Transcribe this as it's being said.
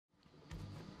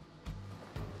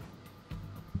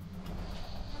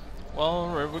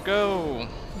well, here we go.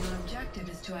 Your objective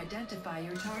is to identify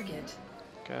your target.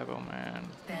 Cabo man.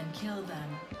 Then kill them.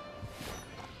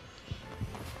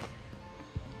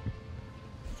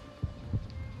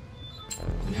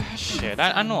 Shit,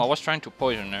 I know, I was trying to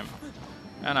poison him.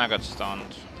 And I got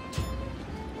stunned.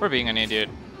 For being an idiot.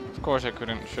 Of course I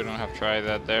shouldn't have tried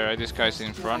that there. This guy's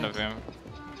in front of him.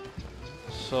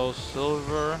 So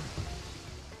silver.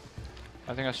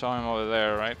 I think I saw him over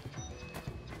there, right?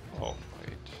 Oh,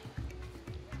 wait.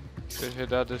 Did he hit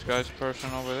that this guy's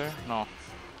person over there? No.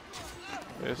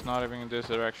 It's not even in this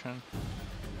direction.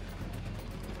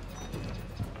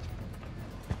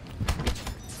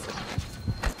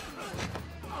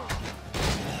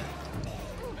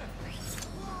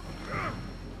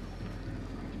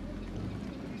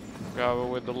 Gabo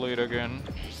with the lead again.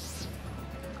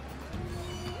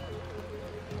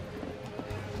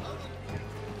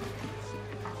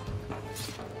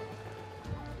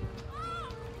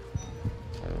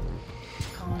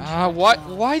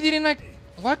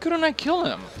 Why couldn't I kill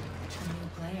him?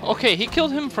 Okay, he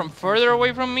killed him from further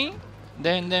away from me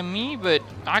than me, but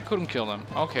I couldn't kill him.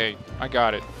 Okay, I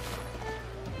got it.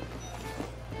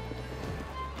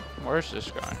 Where's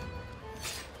this guy?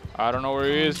 I don't know where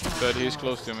he is, but he's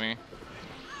close to me.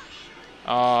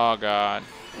 Oh god.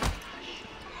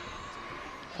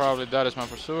 Probably that is my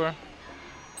pursuer.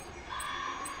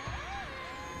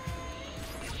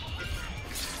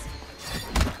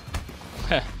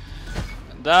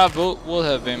 That would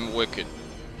have been wicked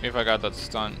if I got that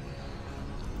stun.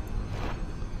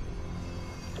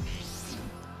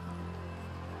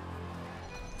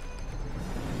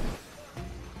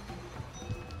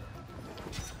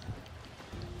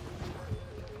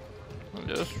 Well,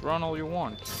 just run all you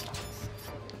want.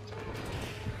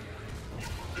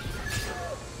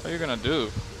 What are you gonna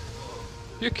do?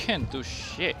 You can't do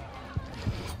shit.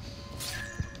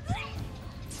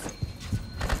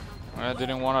 I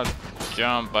didn't want to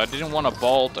jump. I didn't want to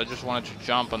bolt. I just wanted to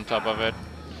jump on top of it.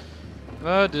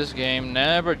 But this game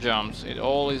never jumps. It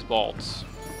always bolts.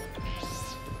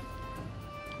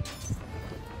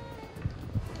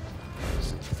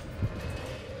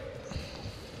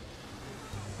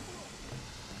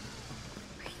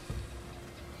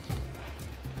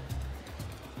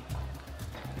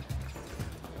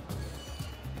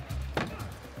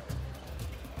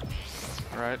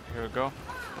 Alright, here we go.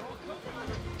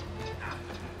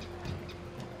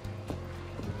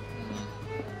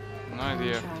 No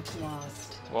idea.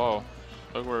 Whoa,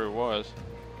 look where it was.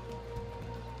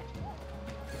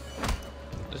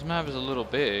 This map is a little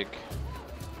big.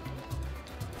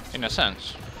 In a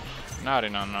sense. Not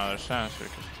in another sense.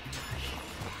 Because...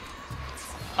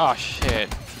 oh shit.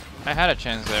 I had a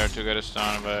chance there to get a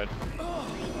stun, but...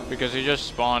 because he just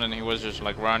spawned and he was just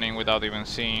like running without even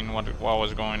seeing what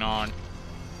was going on.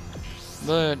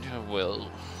 But, well...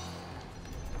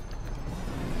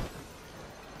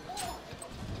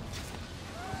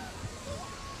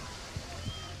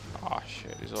 oh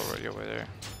shit, he's already over there.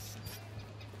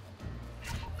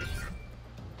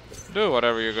 Do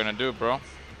whatever you're gonna do, bro.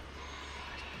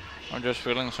 I'm just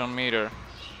feeling some meter.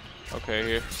 Okay,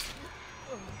 here.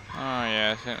 Oh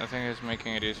yeah, I think he's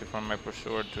making it easy for my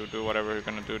pursuer to do whatever he's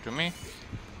gonna do to me.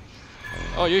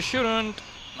 Oh, you shouldn't!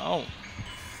 No.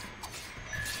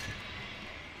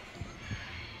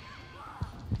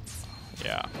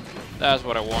 Yeah, that's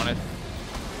what I wanted.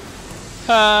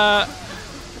 Ha!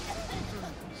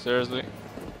 Seriously?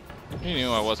 He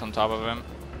knew I was on top of him.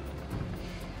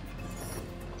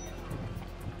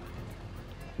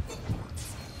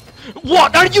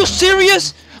 What? Are you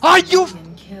serious? Are you?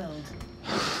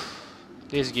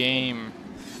 This game.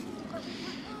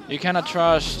 You cannot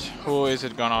trust who is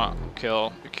it gonna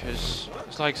kill, because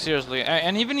it's like seriously,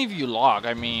 and even if you log,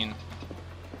 I mean,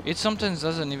 it sometimes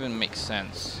doesn't even make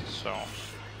sense. So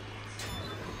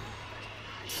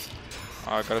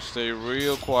I gotta stay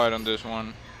real quiet on this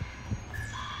one.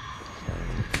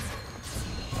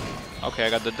 Okay, I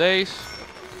got the daze.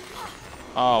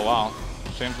 Oh wow,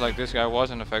 seems like this guy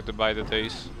wasn't affected by the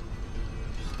daze.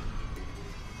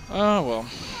 Oh well.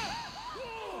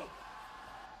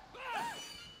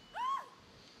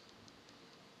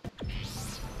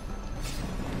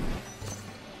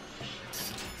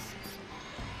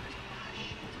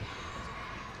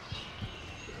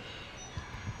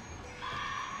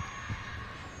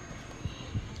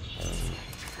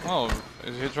 Oh,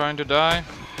 is he trying to die?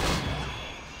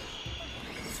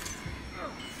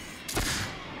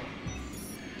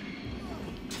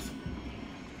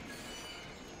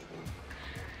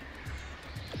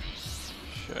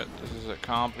 Shit, this is a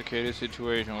complicated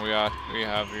situation we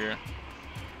have here.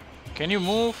 Can you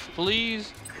move,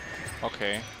 please?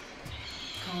 Okay.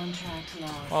 Contract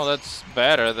lost. Well, that's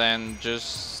better than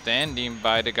just standing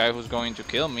by the guy who's going to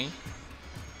kill me.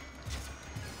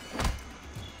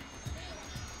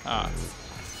 Ah.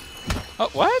 Oh,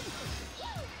 what?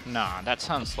 Nah, that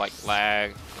sounds like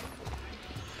lag.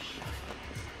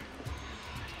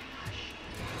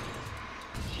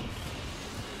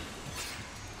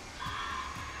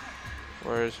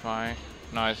 Where is my...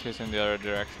 No, he's in the other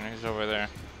direction. He's over there.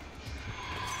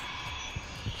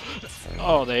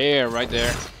 Oh, there, right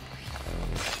there.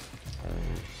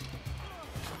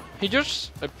 He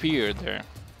just appeared there.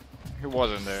 He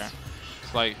wasn't there.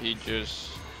 It's like he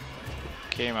just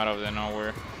came out of the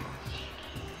nowhere.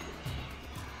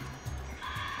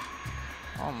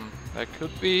 That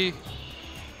could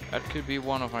be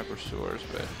one of my pursuers,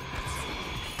 but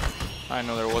I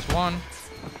know there was one.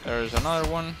 There's another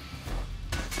one.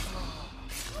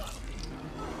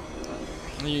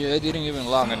 Yeah, I didn't even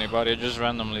lock anybody. I just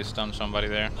randomly stunned somebody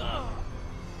there.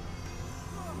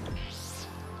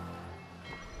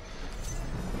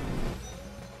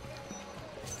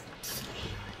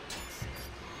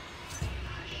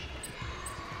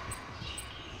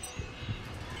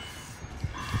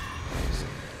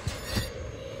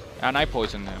 And I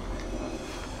poisoned him.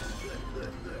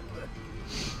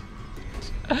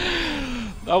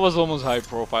 That was almost high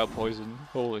profile poison.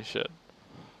 Holy shit.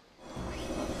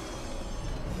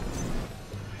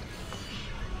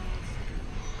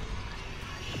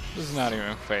 This is not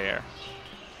even fair.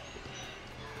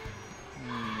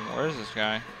 Where is this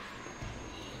guy?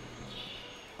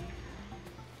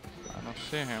 I don't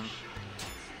see him.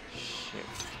 Shit.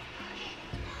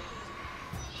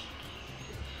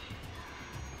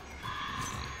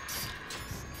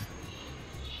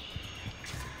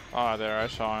 Ah, there, I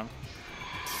saw him.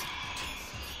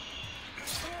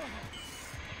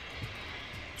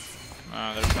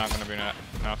 There's not gonna be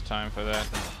enough time for that.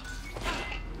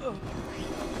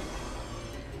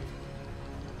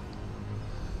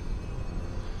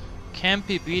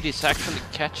 Campy Beat is actually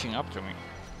catching up to me.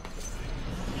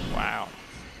 Wow,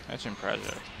 that's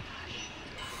impressive.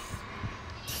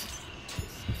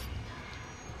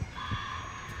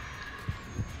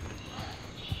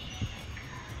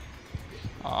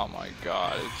 Oh my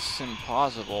god, it's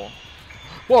impossible.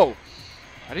 Whoa!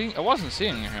 I wasn't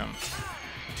seeing him.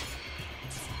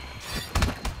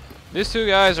 These two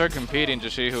guys are competing to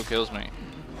see who kills me.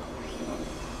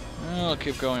 I'll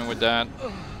keep going with that.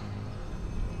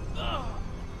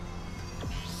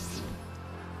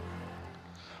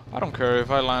 I don't care if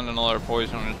I land another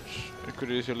poison, it could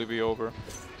easily be over.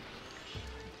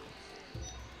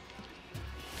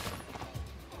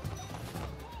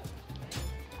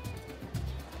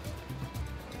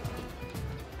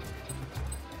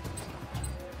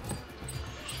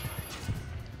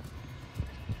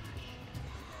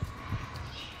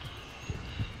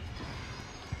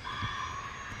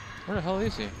 Where the hell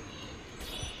is he?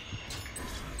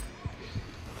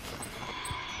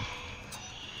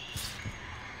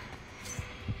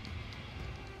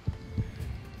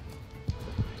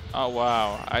 Oh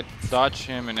wow, I dodged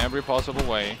him in every possible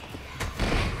way.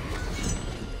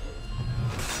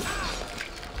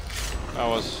 That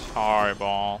was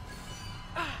horrible.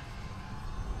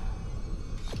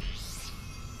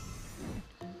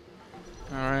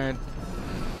 Alright.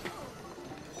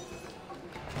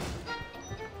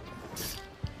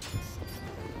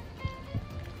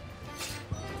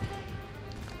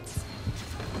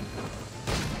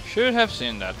 Should have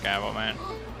seen that, Gabo, man.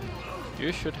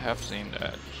 You should have seen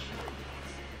that.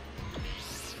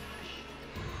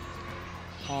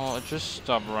 Oh, just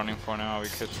stop running for now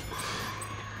because...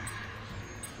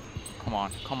 Come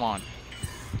on, come on.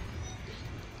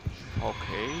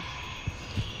 Okay.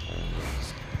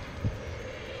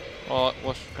 Well, I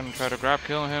was gonna try to grab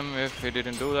kill him if he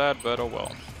didn't do that, but oh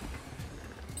well.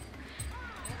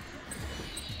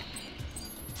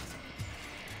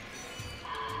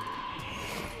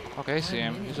 Okay, I see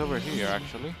him. He's over here,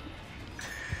 actually.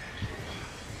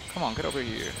 Come on, get over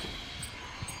here.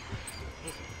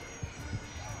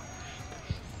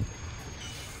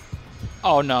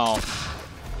 Oh no.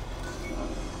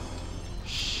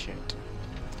 Shit.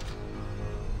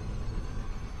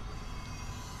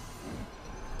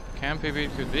 Campy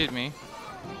Beat could beat me.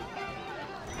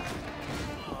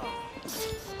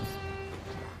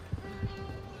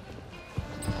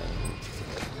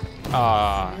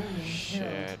 Ah,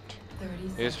 shit.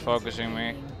 He's focusing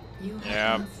me.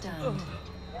 Yep.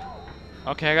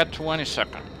 Okay, I got 20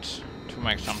 seconds to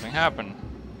make something happen.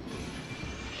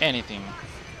 Anything.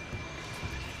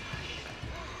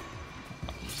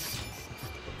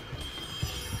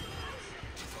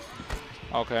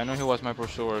 Okay, I knew he was my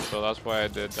pursuer, so that's why I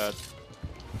did that.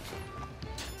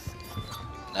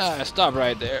 Stop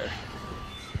right there.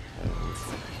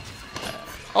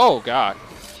 Oh god.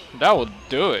 That will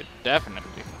do it,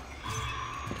 definitely.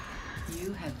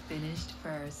 You have finished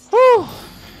first. Whew.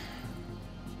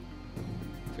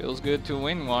 Feels good to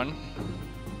win one.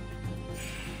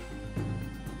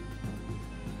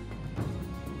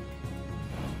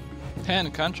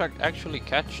 And contract actually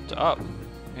catched up.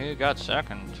 He got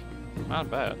second.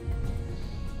 Not bad.